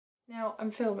Now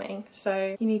I'm filming,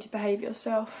 so you need to behave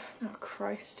yourself. Oh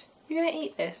Christ. You're gonna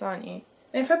eat this, aren't you?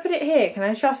 And if I put it here, can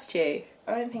I trust you?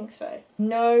 I don't think so.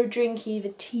 No drinky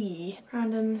the tea.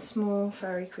 Random small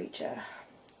furry creature.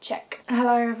 Check.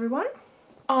 Hello everyone.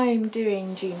 I'm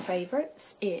doing June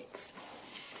favourites. It's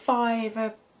 5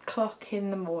 o'clock in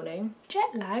the morning. Jet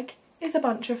lag is a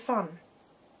bunch of fun.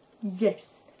 Yes.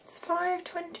 It's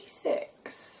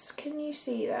 5:26. Can you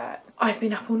see that? I've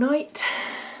been up all night.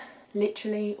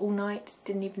 Literally all night.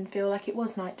 Didn't even feel like it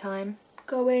was night time.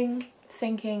 Going,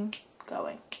 thinking,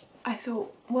 going. I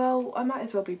thought, well, I might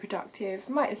as well be productive,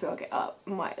 might as well get up,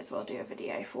 might as well do a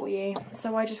video for you.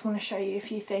 So I just want to show you a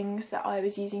few things that I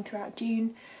was using throughout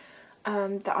June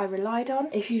that I relied on.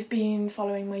 If you've been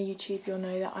following my YouTube, you'll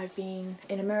know that I've been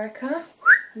in America.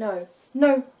 No,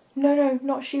 not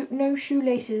no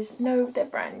shoelaces. No, they're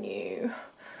brand new.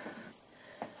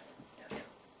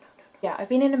 Yeah, I've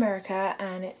been in America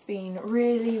and it's been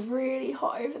really, really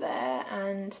hot over there,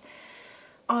 and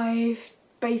I've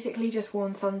basically just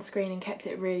worn sunscreen and kept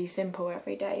it really simple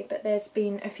every day. But there's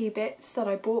been a few bits that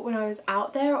I bought when I was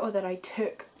out there, or that I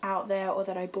took out there, or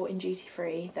that I bought in duty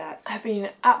free that have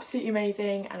been absolutely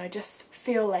amazing, and I just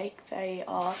feel like they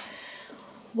are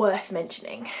worth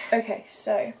mentioning. Okay,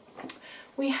 so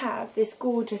we have this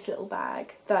gorgeous little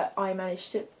bag that I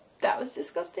managed to, that was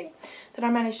disgusting, that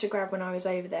I managed to grab when I was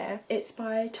over there. It's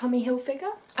by Tommy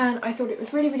Hilfiger and I thought it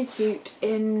was really, really cute,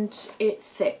 and it's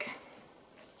thick.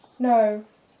 No,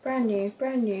 brand new,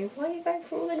 brand new. Why are you going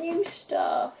for all the new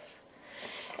stuff?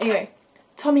 Anyway,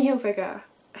 Tommy Hilfiger,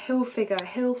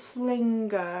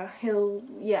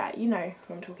 yeah, you know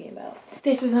what I'm talking about.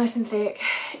 This was nice and thick.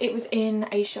 It was in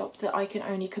a shop that I can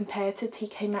only compare to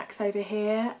TK Maxx over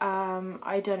here.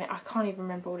 I can't even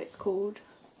remember what it's called.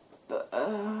 But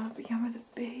began with a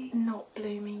B. Not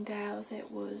Bloomingdale's, it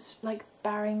was like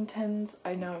Barrington's.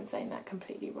 I know I'm saying that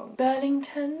completely wrong.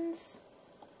 Burlington's?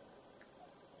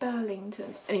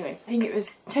 Anyway, I think it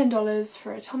was $10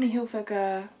 for a Tommy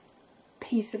Hilfiger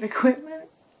piece of equipment.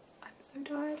 I'm so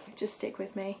tired. Just stick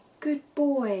with me. Good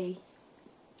boy.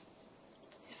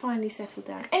 He's finally settled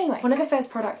down. Anyway, one of the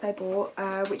first products I bought,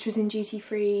 which was in duty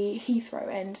free Heathrow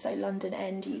end, so London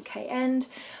end, UK end,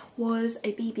 was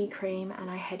a BB cream, and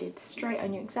I headed straight, I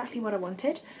knew exactly what I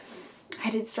wanted. I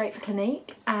headed straight for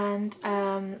Clinique, and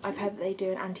I've heard that they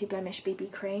do an anti-blemish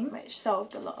BB cream, which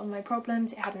solved a lot of my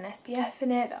problems. It had an SPF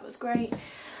in it, that was great.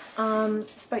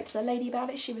 Spoke to the lady about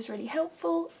it, she was really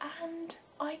helpful, and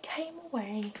I came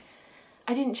away.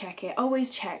 I didn't check it.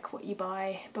 Always check what you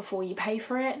buy before you pay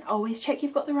for it. Always check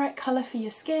you've got the right colour for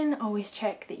your skin. Always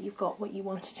check that you've got what you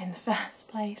wanted in the first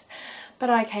place.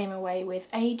 But I came away with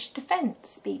Age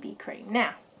Defense BB cream.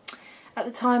 Now, at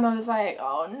the time I was like,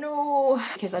 oh no,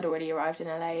 because I'd already arrived in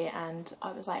LA, and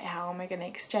I was like, how am I going to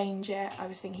exchange it? I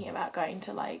was thinking about going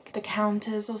to like the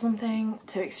counters or something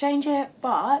to exchange it,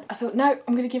 but I thought, no,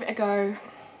 I'm going to give it a go.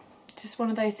 Just one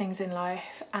of those things in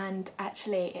life, and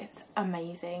actually it's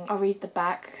amazing. I'll read the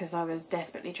back because I was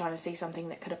desperately trying to see something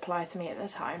that could apply to me at the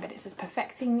time, but it says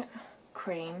perfecting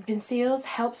cream conceals,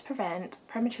 helps prevent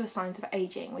premature signs of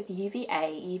aging with UVA,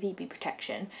 UVB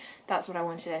protection. That's what I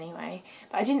wanted anyway,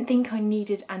 but I didn't think I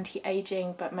needed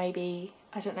anti-aging, but maybe,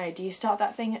 I don't know, do you start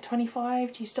that thing at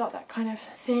 25? Do you start that kind of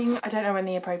thing? I don't know when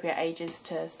the appropriate age is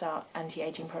to start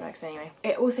anti-aging products anyway.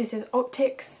 It also says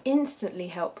optics instantly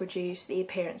help reduce the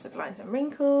appearance of lines and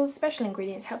wrinkles. Special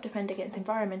ingredients help defend against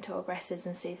environmental aggressors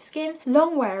and soothe skin.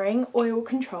 Long wearing oil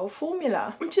control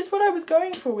formula, which is what I was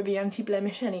going for with the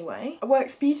anti-blemish anyway. It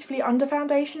works beautifully under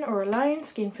foundation or alone.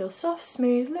 Skin feels soft,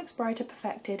 smooth, looks brighter,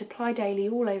 perfected. Apply daily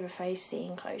all over face, see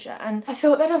enclosure. And I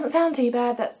thought that doesn't sound too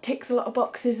bad. That ticks a lot of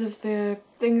boxes of the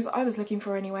things I was looking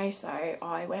for anyway, so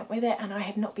I went with it, and I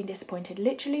have not been disappointed.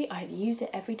 Literally, I have used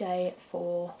it every day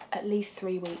for at least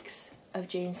 3 weeks of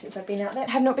June since I've been out there.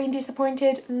 Have not been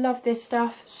disappointed. Love this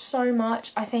stuff so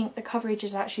much. I think the coverage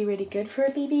is actually really good for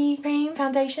a BB cream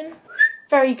foundation.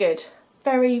 Very good.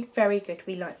 Very, very good.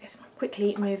 We like this one.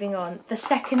 Quickly moving on. The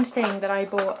second thing that I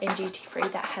bought in duty free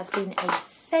that has been a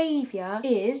saviour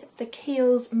is the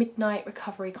Kiehl's Midnight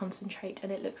Recovery Concentrate,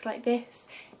 and it looks like this.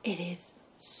 It is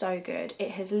so good. It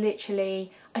has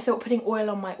literally, I thought putting oil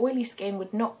on my oily skin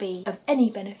would not be of any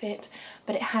benefit,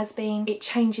 but it has been. It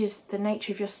changes the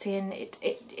nature of your skin.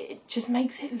 It just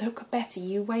makes it look better.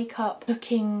 You wake up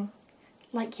looking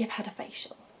like you've had a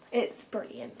facial. It's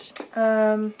brilliant.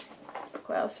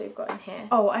 What else we've got in here?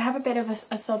 Oh, I have a bit of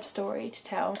a sob story to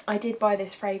tell. I did buy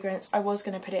this fragrance. I was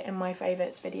going to put it in my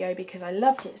favourites video because I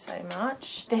loved it so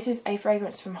much. This is a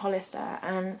fragrance from Hollister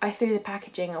and I threw the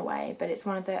packaging away, but it's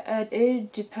one of the Eau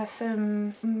de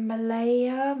Parfum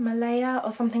Malaia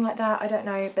or something like that. I don't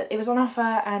know, but it was on offer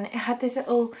and it had this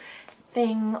little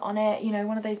thing on it, you know,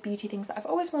 one of those beauty things that I've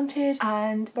always wanted,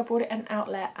 and I bought it at an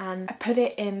outlet and I put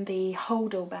it in the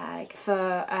holdall bag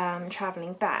for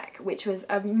travelling back, which was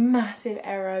a massive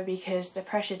error because the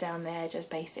pressure down there just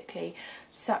basically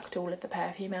sucked all of the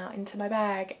perfume out into my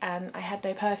bag and I had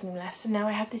no perfume left, so now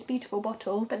I have this beautiful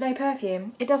bottle but no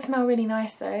perfume. It does smell really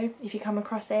nice though. If you come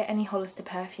across it, any Hollister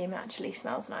perfume actually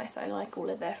smells nice. I like all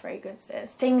of their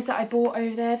fragrances. Things that I bought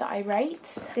over there that I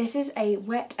rate. This is a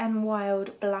Wet n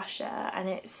Wild blusher and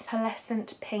it's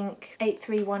Pearlescent Pink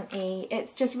 831E.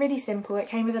 It's just really simple. It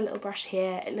came with a little brush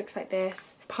here. It looks like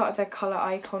this. Part of their colour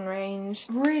icon range.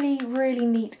 Really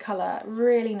neat colour.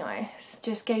 Really nice.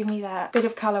 Just gave me that bit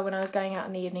of colour when I was going out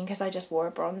in the evening because I just wore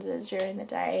a bronzer during the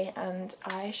day and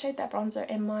I showed that bronzer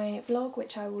in my vlog,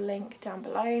 which I will link down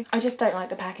below. I just don't like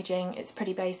the packaging. It's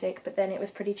pretty basic, but then it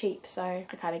was pretty cheap, so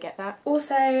I kind of get that.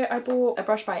 Also, I bought a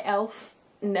brush by e.l.f.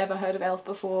 Never heard of e.l.f.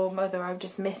 before, whether I've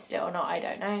just missed it or not, I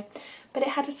don't know. But it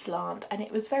had a slant and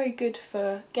it was very good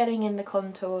for getting in the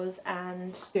contours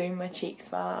and doing my cheeks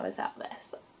while I was out there.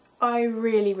 So I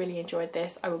really enjoyed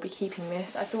this. I will be keeping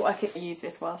this. I thought I could use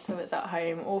this whilst I was at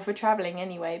home or for travelling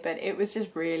anyway, but it was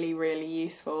just really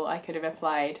useful. I could have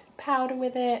applied powder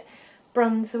with it,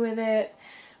 bronzer with it,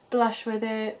 blush with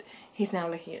it. He's now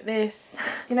looking at this.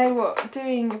 You know what?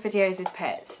 Doing videos with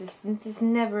pets is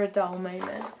never a dull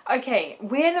moment. Okay,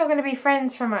 we're not going to be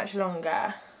friends for much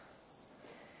longer.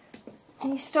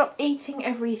 Can you stop eating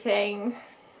everything?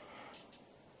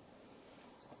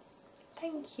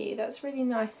 Thank you, that's really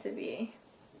nice of you.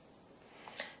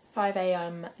 5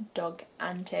 AM dog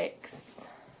antics.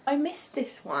 I missed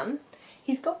this one.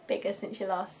 He's got bigger since you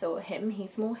last saw him.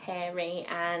 He's more hairy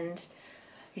and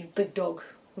he's a big dog.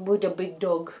 With a big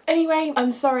dog. Anyway,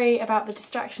 I'm sorry about the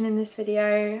distraction in this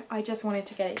video. I just wanted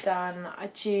to get it done.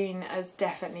 June has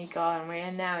definitely gone. We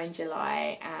are now in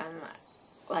July and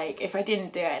like if I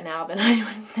didn't do it now then I would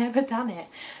have never done it.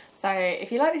 So if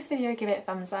you like this video, give it a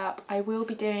thumbs up. I will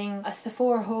be doing a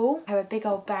Sephora haul. I have a big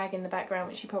old bag in the background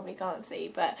which you probably can't see,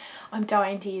 but I'm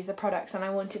dying to use the products and I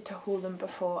wanted to haul them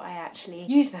before I actually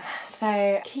use them.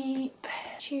 So keep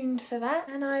tuned for that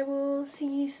and I will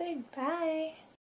see you soon. Bye!